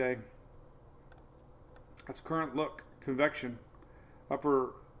yesterday. That's current look. Convection.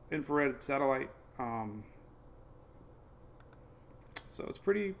 Upper infrared satellite. So it's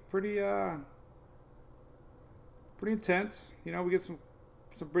pretty intense. You know, we get some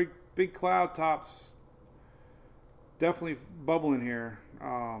big cloud tops. Definitely bubbling here.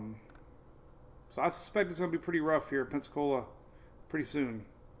 So I suspect it's going to be pretty rough here at Pensacola pretty soon.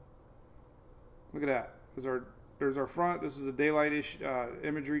 Look at that. There's our front. This is a daylight-ish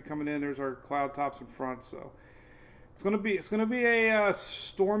imagery coming in. There's our cloud tops in front. So it's gonna be a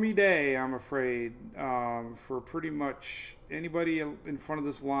stormy day, I'm afraid, for pretty much anybody in front of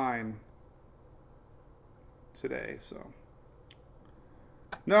this line today. So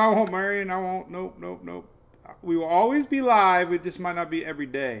no, I won't, Marion. I won't. Nope. We will always be live. It just might not be every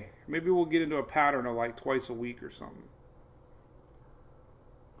day. Maybe we'll get into a pattern of like twice a week or something.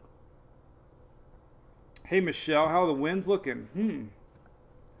 Hey, Michelle, how are the winds looking?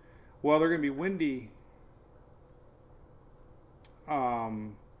 Well, they're going to be windy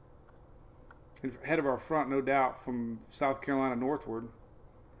ahead of our front, no doubt, from South Carolina northward.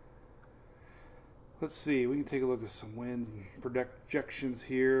 Let's see. We can take a look at some winds and projections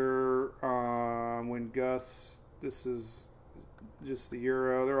here. Wind gusts. This is just the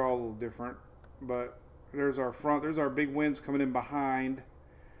Euro. They're all a little different. But there's our front. There's our big winds coming in behind.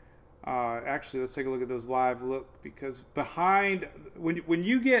 Actually, let's take a look at those live look, because behind, when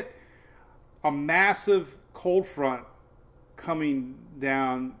you get a massive cold front coming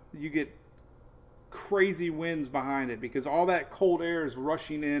down, you get crazy winds behind it because all that cold air is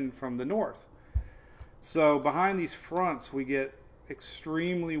rushing in from the north. So behind these fronts, we get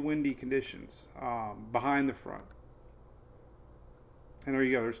extremely windy conditions behind the front. And there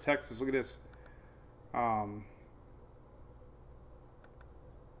you go. There's Texas. Look at this.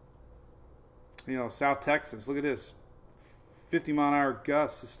 You know, South Texas, look at this. 50-mile-an-hour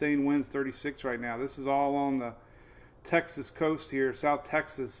gusts, sustained winds 36 right now. This is all on the Texas coast here, South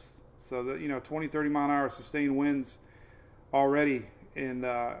Texas. So, that, you know, 20, 30-mile-an-hour sustained winds already and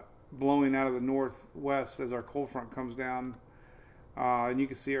blowing out of the northwest as our cold front comes down. And you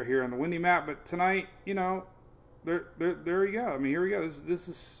can see it here on the windy map. But tonight, you know, there you go. I mean, here we go. This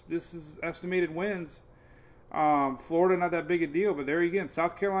is estimated winds. Florida, not that big a deal, but there again,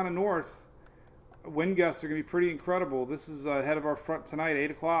 South Carolina north. Wind gusts are going to be pretty incredible. This is ahead of our front tonight, 8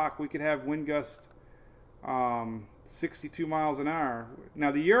 o'clock. We could have wind gusts 62 miles an hour.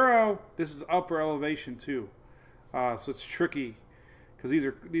 Now, the Euro, this is upper elevation too. So it's tricky because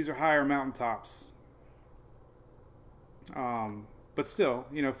these are higher mountaintops. But still,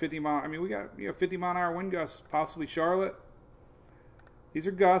 you know, 50 mile. I mean, we got 50-mile-an-hour wind gusts, possibly Charlotte. These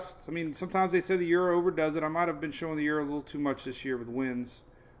are gusts. I mean, sometimes they say the Euro overdoes it. I might have been showing the Euro a little too much this year with winds.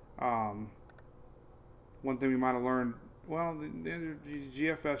 One thing we might have learned, well, the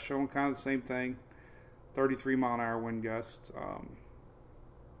GFS showing kind of the same thing, 33-mile-an-hour wind gusts.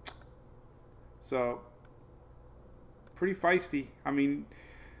 So pretty feisty. I mean,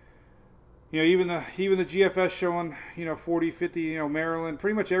 you know, even the GFS showing, you know, 40, 50, you know, Maryland,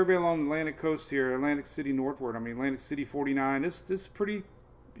 pretty much everybody along the Atlantic coast here, Atlantic City northward. I mean, Atlantic City 49. This is pretty,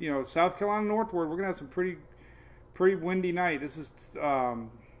 South Carolina northward, we're gonna have some pretty windy night. This is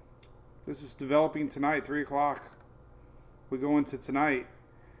developing tonight, 3 o'clock. We go into tonight.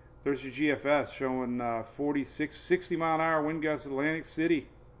 There's your GFS showing 60 mile an hour wind gusts Atlantic City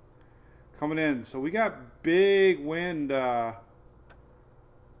coming in. So we got big wind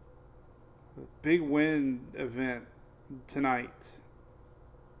event tonight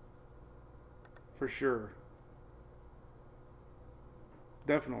for sure.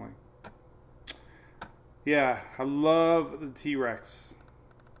 Definitely. Yeah, I love the T-Rex.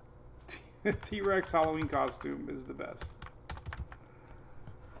 T-Rex Halloween costume is the best.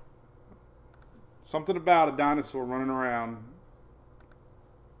 Something about a dinosaur running around.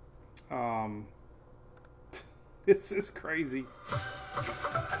 It's just crazy.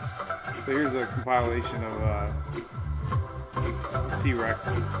 So here's a compilation of T-Rex.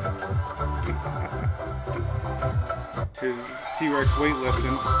 Here's T-Rex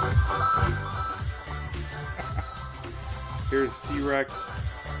weightlifting. Here's T-Rex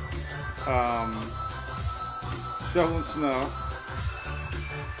shoveling snow.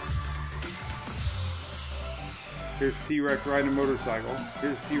 Here's T-Rex riding a motorcycle.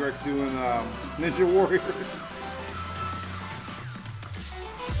 Here's T-Rex doing Ninja Warriors.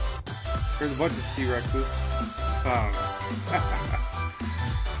 There's a bunch of T-Rexes.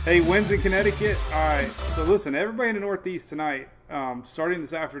 Hey, winds in Connecticut. All right. So listen, everybody in the Northeast tonight, starting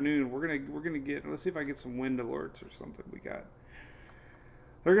this afternoon, we're gonna get. Let's see if I get some wind alerts or something.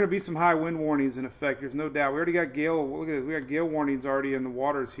 There are gonna be some high wind warnings in effect. There's no doubt. We already got gale. Look at this. We got gale warnings already in the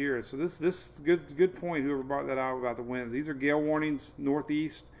waters here. So this is good point. Whoever brought that out about the winds. These are gale warnings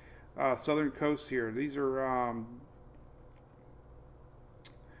Northeast, southern coast here. These are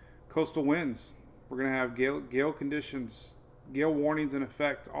coastal winds. We're going to have gale conditions, gale warnings in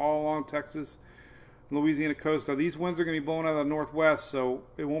effect all along Texas, Louisiana coast. Now these winds are going to be blowing out of the northwest, so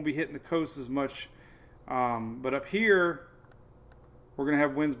it won't be hitting the coast as much. But up here, we're going to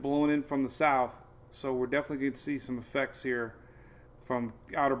have winds blowing in from the south, so we're definitely going to see some effects here from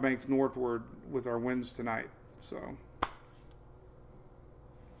Outer Banks northward with our winds tonight. So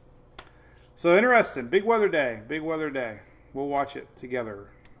interesting. Big weather day. Big weather day. We'll watch it together.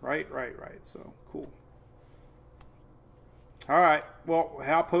 Right. So, cool. All right. Well,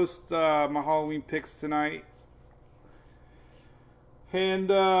 I'll post my Halloween pics tonight. And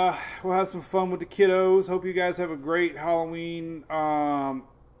we'll have some fun with the kiddos. Hope you guys have a great Halloween.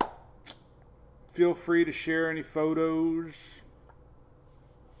 Feel free to share any photos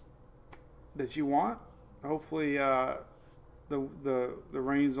that you want. Hopefully the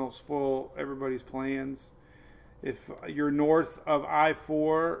rains don't spoil everybody's plans. If you're north of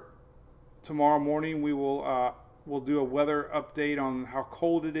I-4, tomorrow morning we'll do a weather update on how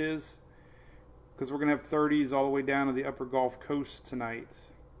cold it is, because we're going to have 30s all the way down to the upper Gulf Coast tonight.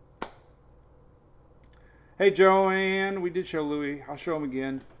 Hey, Joanne, we did show Louie. I'll show him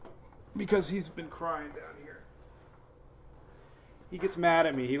again because he's been crying down here. He gets mad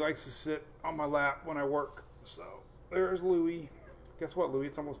at me. He likes to sit on my lap when I work. So there's Louie. Guess what, Louie?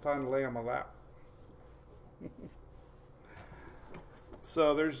 It's almost time to lay on my lap.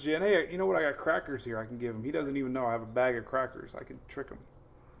 So there's Jen. Hey, you know what? I got crackers here I can give him. He doesn't even know I have a bag of crackers. I can trick him.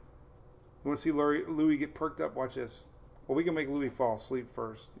 You want to see Louie get perked up? Watch this. Well, we can make Louie fall asleep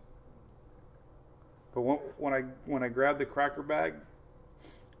first. But when I grab the cracker bag,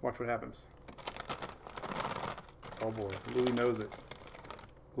 watch what happens. Oh boy, Louie knows it.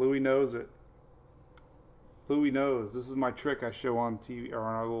 Louie knows it. Louie knows. This is my trick I show on TV or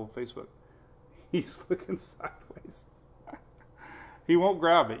on our little Facebook. He's looking sideways. He won't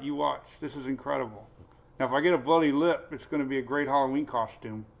grab it. You watch. This is incredible. Now, if I get a bloody lip, it's going to be a great Halloween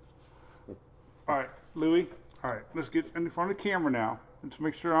costume. All right, Louie. All right, let's get in front of the camera now. Let's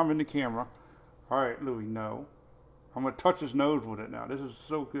make sure I'm in the camera. All right, Louie, no. I'm going to touch his nose with it now. This is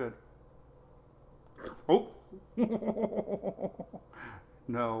so good. Oh.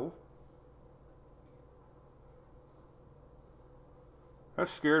 No. That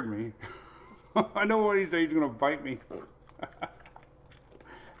scared me. I know one of these days he's going to bite me.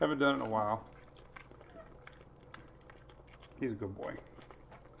 Haven't done it in a while. He's a good boy.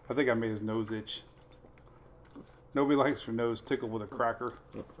 I think I made his nose itch. Nobody likes their nose tickled with a cracker.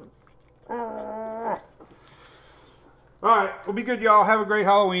 Alright, well, be good, y'all. Have a great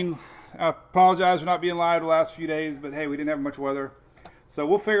Halloween. I apologize for not being live the last few days, but hey, we didn't have much weather. So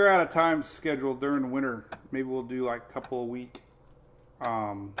we'll figure out a time schedule during the winter. Maybe we'll do like a couple a week.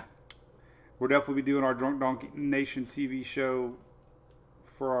 We'll definitely be doing our Drunk Donkey Nation TV show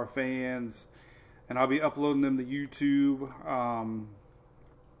for our fans, and I'll be uploading them to YouTube.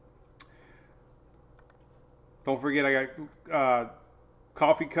 Don't forget, I got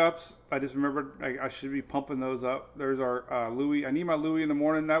coffee cups. I just remembered I should be pumping those up. There's our Louis. I need my Louis in the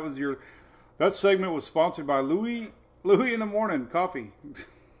morning. That segment was sponsored by Louis in the morning coffee.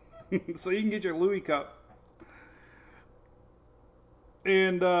 So you can get your Louis cup.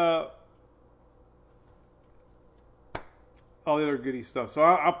 And all the other goodie stuff. So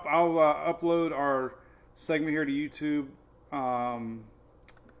I'll upload our segment here to YouTube.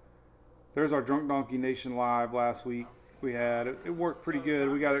 There's our Drunk Donkey Nation live last week. We had it worked pretty good.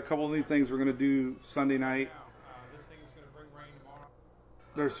 We got a couple of new things we're gonna do Sunday night.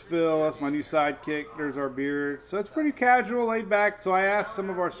 There's Phil, that's my new sidekick. There's our beard. So it's pretty casual, laid back. So I asked some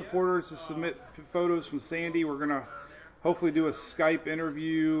of our supporters to submit photos from Sandy. We're gonna hopefully do a Skype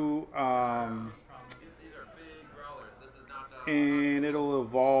interview, and it'll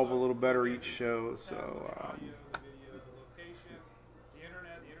evolve a little better each show. So,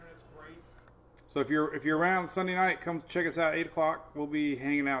 so if you're around Sunday night, come check us out. 8 o'clock. We'll be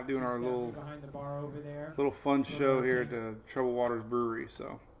hanging out doing our little behind the bar over there. Little fun show here at the Troubled Waters Brewery.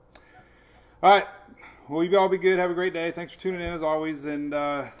 So, all right. Well, you all be good. Have a great day. Thanks for tuning in as always, and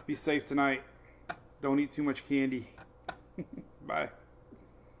be safe tonight. Don't eat too much candy. Bye.